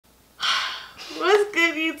What's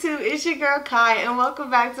good, YouTube? It's your girl Kai and welcome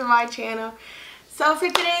back to my channel. So for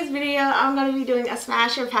today's video, I'm going to be doing a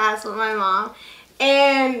smash or pass with my mom.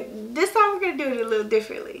 And this time we're going to do it a little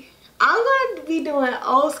differently. I'm going to be doing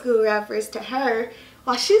old school rappers to her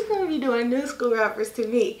while she's going to be doing new school rappers to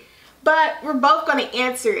me. But we're both going to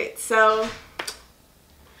answer it. So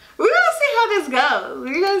we're going to see how this goes.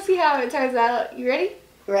 We're going to see how it turns out. You ready?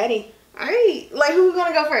 Ready. Alright. Like, who's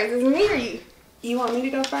going to go first? Is it me or you? You want me to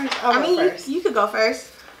go first? I'll go first. You could go first.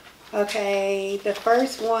 Okay, the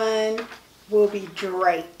first one will be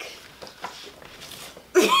Drake.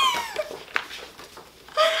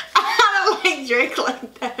 I don't like Drake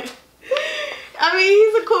like that. I mean,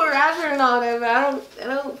 he's a cool rapper and all that, but I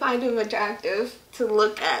don't find him attractive to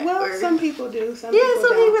look at. Well, some people do. Some people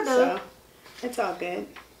do. So it's all good.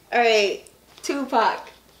 Alright, Tupac.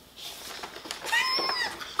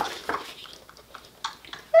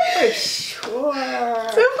 For sure.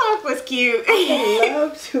 Tupac was cute. I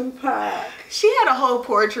love Tupac. She had a whole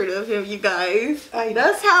portrait of him, you guys.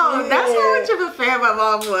 That's how much of a fan my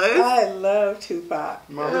mom was. I love Tupac.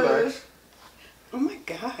 Mom, relax. Oh my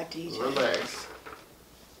God, DJ. Relax.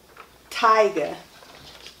 Tiger.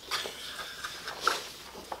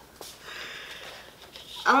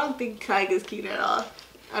 I don't think Tiger's cute at all.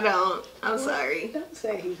 I don't. I'm sorry. Don't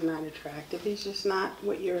say he's not attractive. He's just not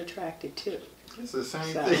what you're attracted to. It's the same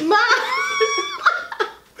thing.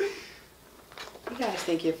 You guys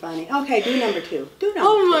think you're funny. Okay, do number two.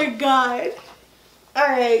 Oh my God.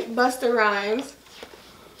 Alright, Busta Rhymes.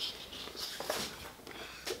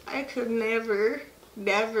 I could never,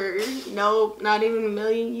 nope, not even a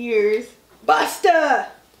million years. Busta!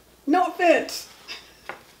 No offense.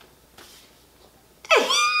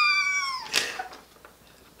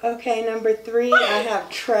 Okay, number three, I have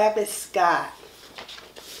Travis Scott.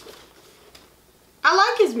 I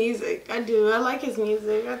like his music. I do. I like his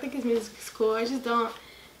music. I think his music is cool. I just don't.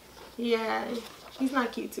 Yeah, he's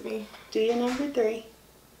not cute to me. Do your number three.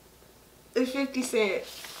 It's 50 Cent.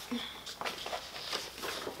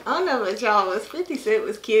 I don't know about y'all, but 50 Cent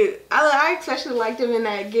was cute. I especially liked him in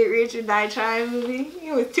that Get Rich or Die Trying movie.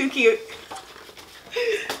 He was too cute.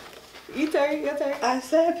 Your turn. I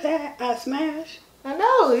said Pat. I smash. I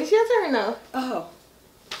know. It's your turn now. Oh.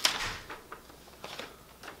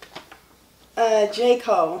 J.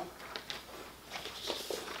 Cole.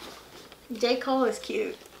 J. Cole is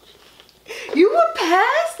cute. You would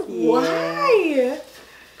pass? Yeah. Why?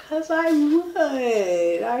 Because I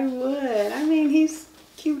would. I mean, he's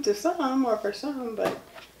cute to some or for some, but,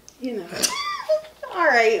 you know.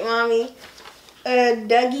 Alright, mommy.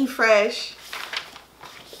 Dougie Fresh.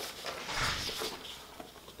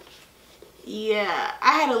 Yeah,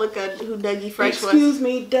 I had to look up who Dougie Fresh was. Excuse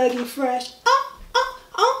me, Dougie Fresh.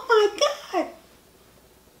 Oh my God.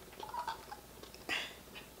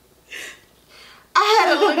 I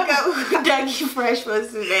had to look up who Dougie Fresh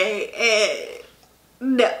was today,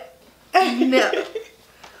 and no.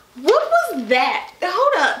 What was that?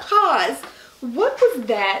 Hold up, pause. What was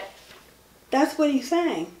that? That's what he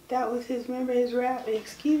sang. That was his, remember his rap?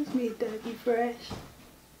 Excuse me, Dougie Fresh.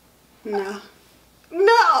 No.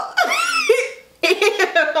 No.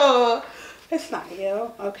 Ew. It's not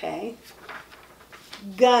you. Okay.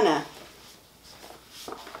 Gunna.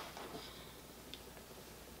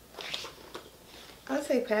 I'd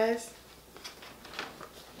say pass.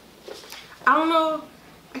 I don't know.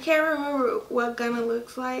 I can't remember what Gunna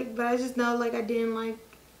looks like, but I just know like I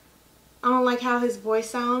don't like how his voice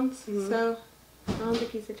sounds. So I don't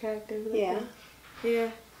think he's attractive. Yeah.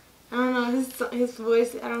 Yeah. I don't know. His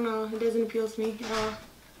voice, I don't know. It doesn't appeal to me at all.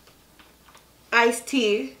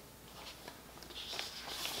 Ice-T.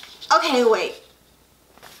 Okay, wait.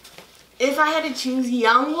 If I had to choose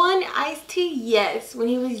young one, Ice-T, yes. When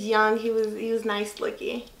he was young, he was nice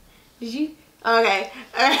looking. Did you? Okay.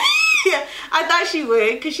 Yeah, I thought she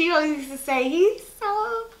would, because she always used to say, he's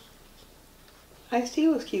so... Ice-T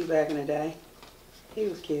was cute back in the day. He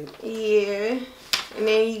was cute. Yeah. And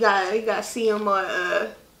then you got to see him on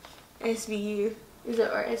SVU. Is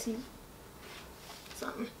it, or SU?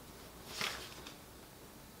 Something.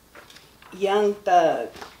 Young Thug.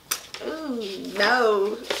 Ooh,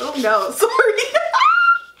 no. Oh, no. Sorry.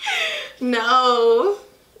 No.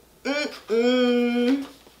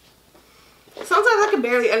 Sometimes I can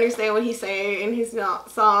barely understand what he's saying in his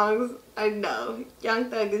songs. I know. Young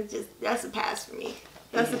Thug is just, that's a pass for me.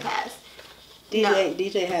 That's a pass.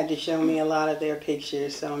 DJ had to show me a lot of their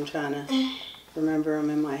pictures, so I'm trying to remember them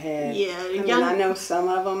in my head. Yeah. I know some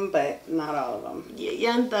of them, but not all of them. Yeah,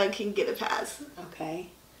 Young Thug can get a pass. Okay.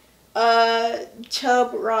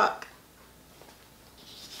 Chub Rock.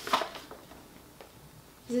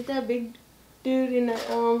 Is it that big Dude in the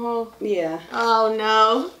hole. Yeah. Oh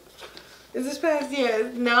no. Is this past?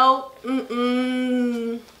 Yes. No.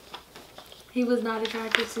 He was not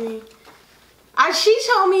attracted to me. She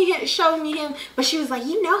showed me him, but she was like,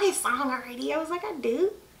 "You know his song already." I was like, "I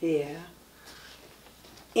do." Yeah.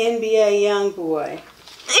 NBA young boy.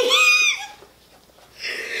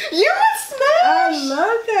 You would smash. I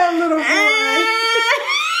love that little boy.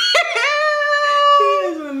 He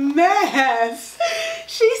is a mess.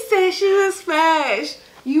 She said she would smash.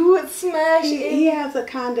 You would smash it. He has a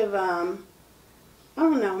kind of I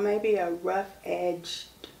don't know, maybe a rough-edged,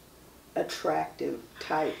 attractive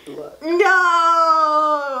type look.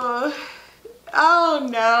 No. Oh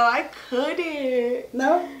no, I couldn't.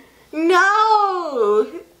 No? No.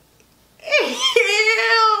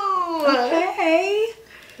 Ew. Okay.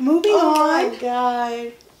 Moving Oh on. my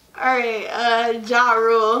god. Alright, Ja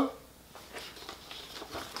Rule.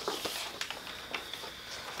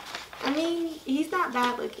 I mean, he's not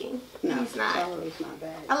bad looking. No, he's not. Ja Rule's not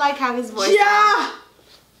bad. I like how his voice Ja!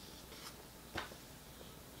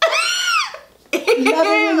 Love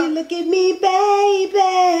it when you look at me,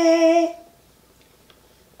 baby.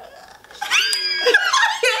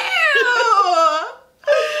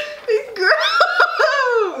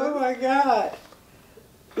 Oh my god.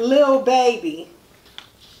 Lil Baby.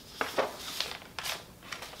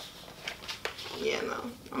 Yeah, no.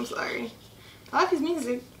 I'm sorry. I like his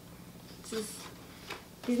music. It's just,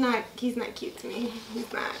 he's not cute to me.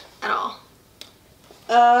 He's not at all.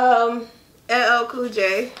 LL Cool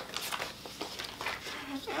J.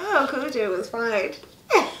 LL Cool J was fine.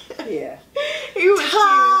 Yeah. He was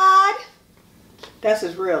Todd. That's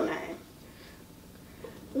his real name.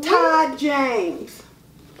 cute. Todd James.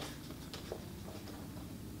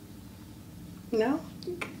 No?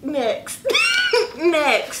 Next.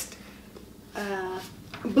 Next.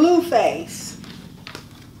 Blueface.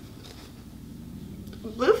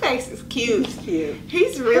 Blueface is cute. He's cute.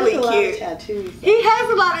 He's really He has a lot of cute. tattoos. He has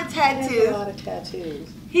a lot of He has a tattoos. lot of tattoos.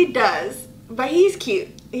 He does. But he's cute.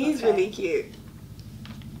 He's Okay. really cute.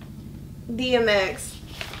 DMX.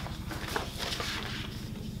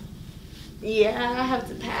 Yeah, I have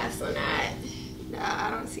to pass on that. No, I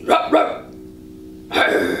don't see it.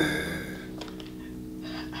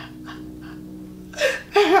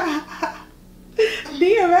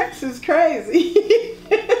 DMX is crazy.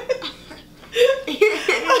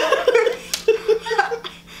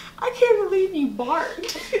 I can't believe you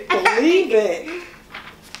barked. Believe it.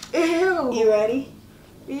 Ew. You ready?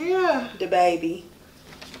 Yeah. The baby.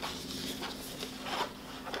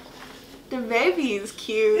 The baby is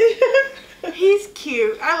cute. He's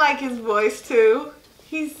cute. I like his voice too.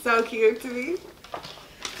 He's so cute to me.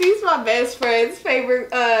 He's my best friend's favorite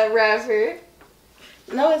rapper.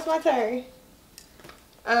 No, it's my turn.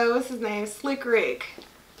 What's his name? Slick Rick.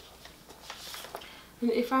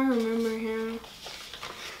 If I remember him.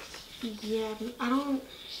 Yeah, I don't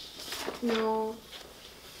know.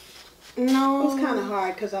 No. It was kind of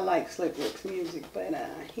hard because I like Slick Rick's music, but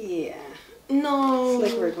yeah. No.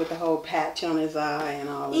 Slick Rick with the whole patch on his eye and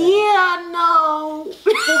all that. Yeah, no.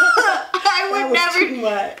 I would That was never. too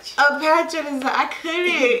much. A patch on his eye. I couldn't.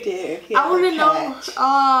 He did. He had I wouldn't a know. patch.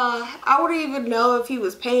 I wouldn't even know if he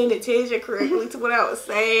was paying attention correctly to what I was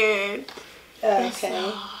saying. Okay. That's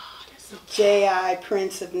so J.I.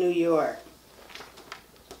 Prince of New York.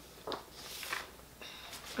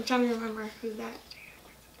 I'm trying to remember who's that.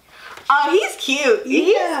 Oh, he's cute.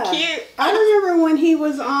 Yeah. He's cute. I remember when he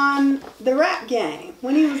was on the rap game.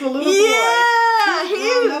 When he was a little boy. Yeah,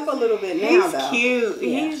 He's grown up a little bit now, he's though. cute.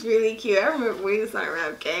 Yeah. He's really cute. I remember when he was on a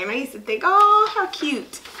rap game. I used to think, oh, how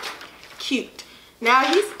cute. Cute. Now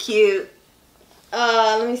he's cute.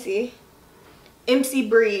 Let me see. MC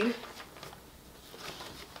Breed.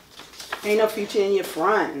 Ain't no future in your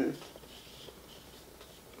front.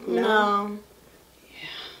 No.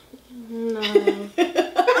 No. What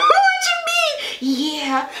you mean?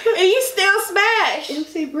 Yeah. And you still smash.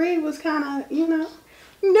 MC Breed was kind of, you know,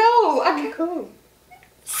 No. I kind can't. of cool.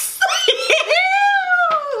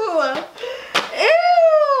 Ew.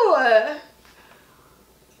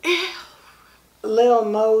 Ew. Lil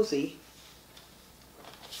Mosey.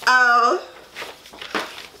 Oh.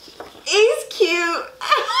 He's cute.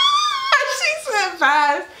 She said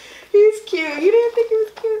fast. He's cute. You didn't think he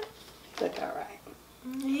was cute? Look alright.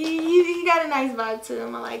 He got a nice vibe to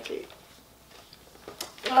him. I like it.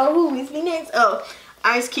 Oh, who is me next? Oh,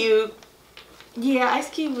 Ice Cube. Yeah, Ice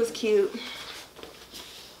Cube was cute.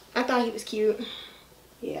 I thought he was cute.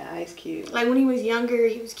 Yeah, Ice Cube. Like when he was younger,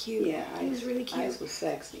 he was cute. Yeah, he was really cute. Ice was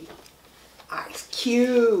sexy. Ice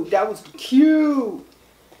Cube. That was cute.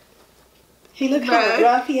 He looked kind of Bruh.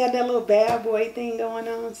 rough. He had that little bad boy thing going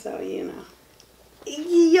on, so, you know.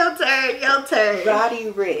 Your turn. Your turn.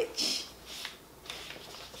 Roddy Ricch.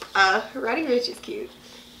 Roddy Ricch is cute.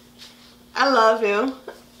 I love him.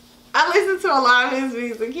 I listen to a lot of his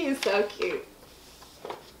music. He is so cute.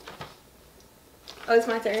 Oh, it's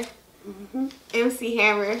my turn. MC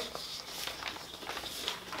Hammer.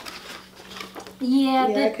 Yeah,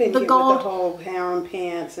 I couldn't the get gold, with the whole harem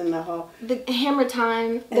pants and the whole Hammer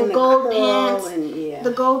Time, the and gold curl pants, and, yeah.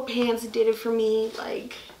 the gold pants did it for me.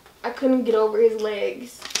 Like, I couldn't get over his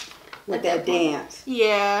legs with that dance.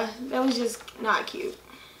 Yeah, that was just not cute.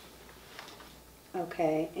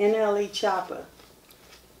 Okay, NLE Chopper.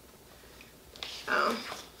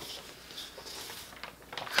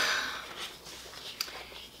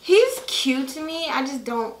 He's cute to me. I just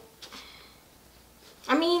don't.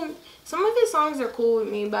 I mean, some of his songs are cool with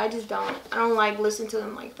me, but I just don't. I don't like listen to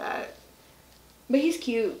him like that. But he's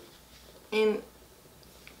cute, and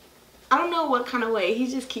I don't know what kind of way.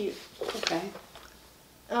 He's just cute. Okay.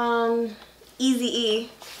 Eazy-E.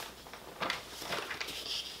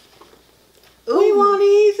 We want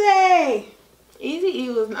Easy. Eazy-E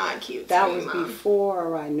was not cute. That was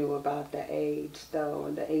before I knew about the AIDS, though,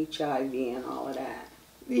 and the HIV and all of that.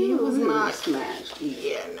 He was not smashed.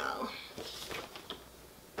 Yeah, no.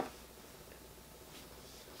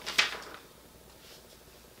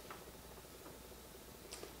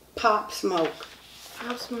 Pop Smoke.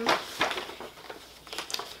 Pop Smoke.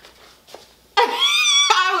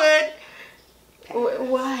 I would.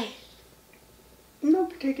 Why? No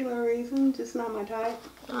particular reason, just not my type.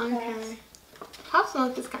 Okay. Pop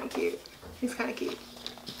Smoke is kind of cute. He's kind of cute.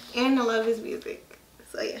 And I love his music.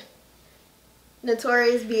 So yeah.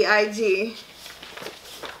 Notorious B.I.G.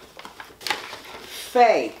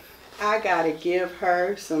 Faye. I gotta give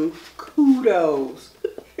her some kudos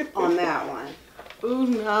on that one. Ooh,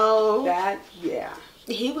 no. That, yeah.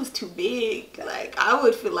 He was too big. Like, I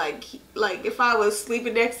would feel like, if I was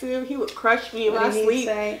sleeping next to him, he would crush me in my sleep.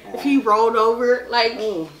 If he rolled over, like.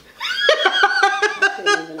 Ooh. I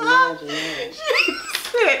couldn't even imagine that. She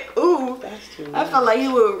said, ooh. That's too much. I felt like he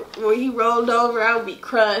would, when he rolled over, I would be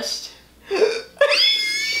crushed.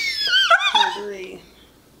 Agree.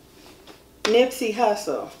 Nipsey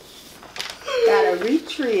Hussle. Got a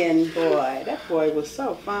Eritrean boy. That boy was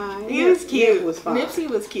so fine. He was cute. Nip was fine. Nipsey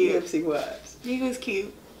was cute. Nipsey was. He was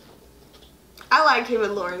cute. I liked him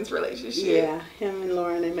and Lauren's relationship. Yeah, him and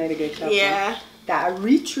Lauren, they made a good couple. Yeah. The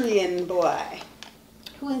Eritrean boy.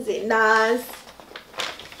 Who is it? Nas.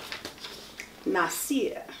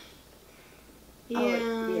 Nasir.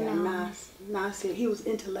 Yeah. Nasir. He was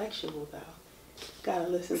intellectual though. Gotta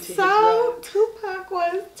listen to his So rap. Tupac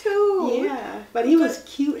was too. Yeah, but he was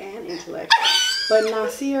cute and intellectual. But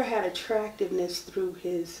Nasir had attractiveness through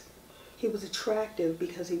his. He was attractive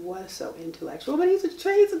because he was so intellectual. But he's a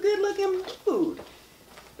good looking dude.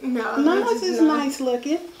 No. Nas is nice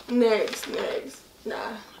looking. Next.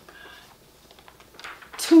 Nah.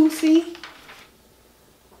 Toosii.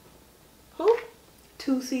 Who?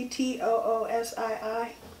 Toosii,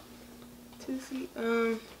 Toosii.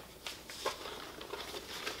 Toosii.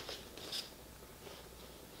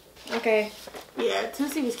 Okay. Yeah,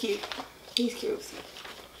 Toosii was cute. He's cute.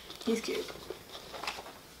 He's cute.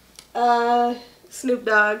 Snoop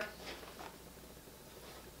Dogg.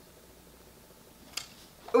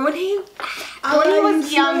 When he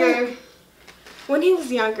was younger. When he was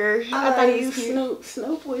younger, I thought he was cute.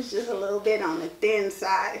 Snoop was just a little bit on the thin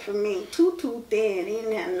side for me. Too thin. He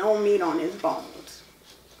didn't have no meat on his bones.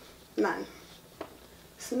 None.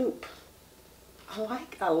 Snoop.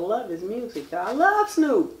 I love his music though. I love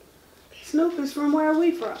Snoop. Snoop is from where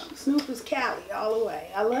we from. Snoop is Cali all the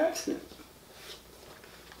way. I love Snoop.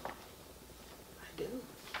 I do.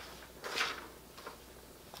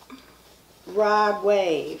 Rod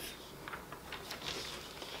Wave.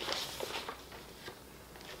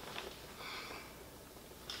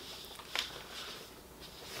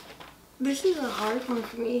 This is a hard one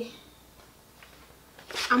for me.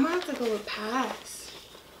 I'm gonna have to go with pass.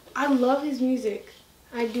 I love his music.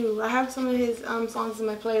 I do. I have some of his songs in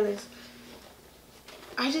my playlist.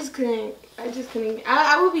 I just couldn't.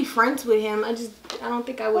 I would be friends with him. I don't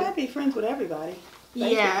think I would. Well, I'd be friends with everybody.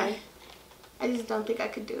 Basically. Yeah. I just don't think I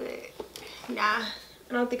could do it. Nah,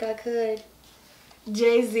 I don't think I could.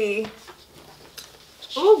 Jay-Z.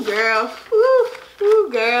 Ooh, girl. Ooh,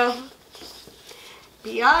 girl.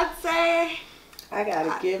 Beyonce. I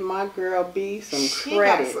gotta give my girl B some She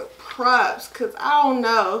credit. got some props, cause I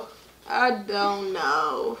don't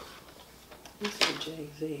know. This is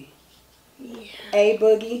Jay-Z. Yeah. A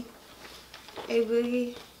Boogie. A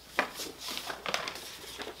Boogie.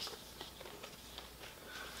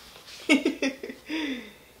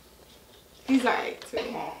 He's alright too.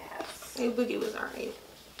 Pass. Hey, Boogie was alright.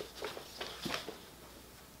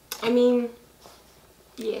 I mean,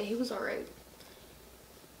 yeah, he was alright.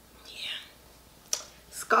 Yeah.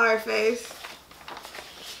 Scarface.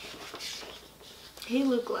 He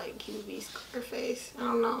looked like he would be Scarface. I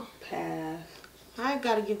don't know. Pass. I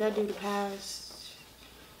gotta give that dude a pass.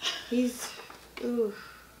 He's, ooh.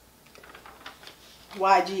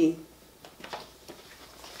 YG.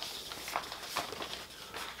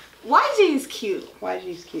 YG's cute.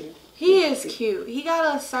 YG's cute. He is cute. He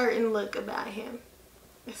got a certain look about him.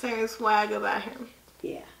 A certain swag about him.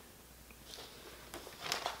 Yeah.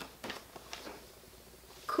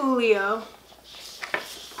 Coolio.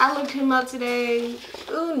 I looked him up today.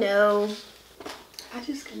 Ooh, no. I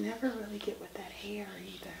just could never really get with that hair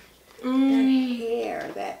either.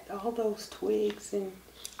 Mm. That hair, all those twigs and...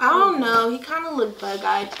 I don't know. He kind of looked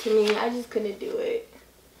bug-eyed to me. I just couldn't do it.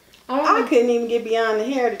 I couldn't even get beyond the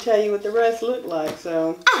hair to tell you what the rest looked like,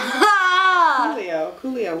 so...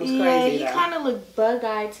 Coolio was crazy, yeah, he though. kind of looked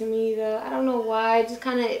bug-eyed to me, though. I don't know why. I just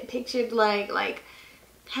kind of pictured, like...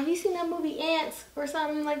 Have you seen that movie Ants or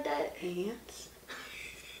something like that? Ants?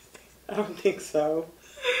 I don't think so.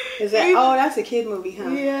 Is that... Oh, that's a kid movie, huh?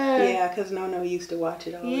 Yeah. Yeah, because Nono used to watch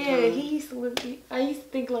it all the time. Yeah, he used to look... I used to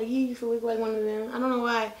think, like, he used to look like one of them. I don't know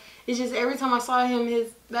why. It's just every time I saw him,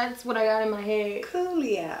 that's what I got in my head.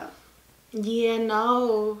 Coolio. Yeah,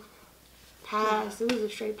 no. Pass. It was a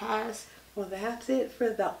straight pass. Well, that's it for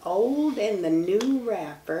the old and the new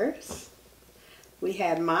rappers. We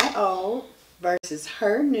had my old versus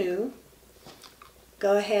her new.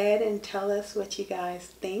 Go ahead and tell us what you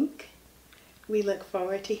guys think. We look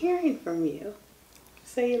forward to hearing from you.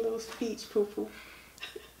 Say your little speech, Poo-Poo.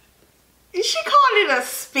 She called it a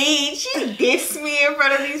speech. She dissed me in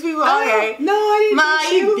front of these people. Okay. No, I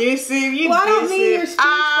didn't diss you. You dissing. Well, I don't mean your speech.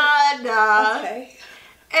 Nah. Okay.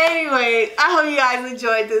 Anyway, I hope you guys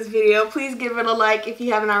enjoyed this video. Please give it a like if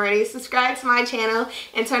you haven't already. Subscribe to my channel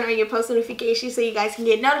and turn on your post notifications so you guys can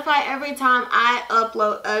get notified every time I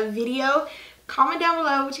upload a video. Comment down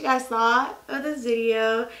below what you guys thought of this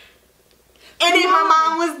video. And then my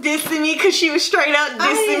mom was dissing me because she was straight up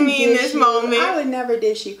dissing me in this moment. I would never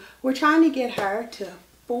diss you. We're trying to get her to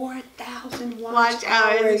 4,000 watch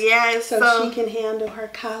hours. Yes, so she can handle her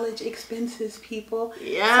college expenses, people.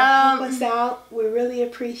 Yeah. So help us out. We really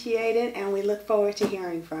appreciate it, and we look forward to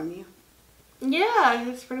hearing from you. Yeah,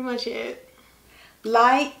 that's pretty much it.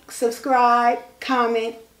 Like, subscribe,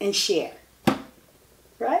 comment, and share.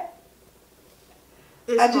 Right?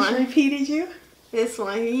 I just repeated you. This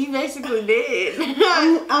one. You basically did.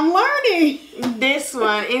 I'm learning. This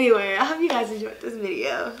one. Anyway, I hope you guys enjoyed this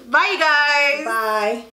video. Bye, you guys. Bye.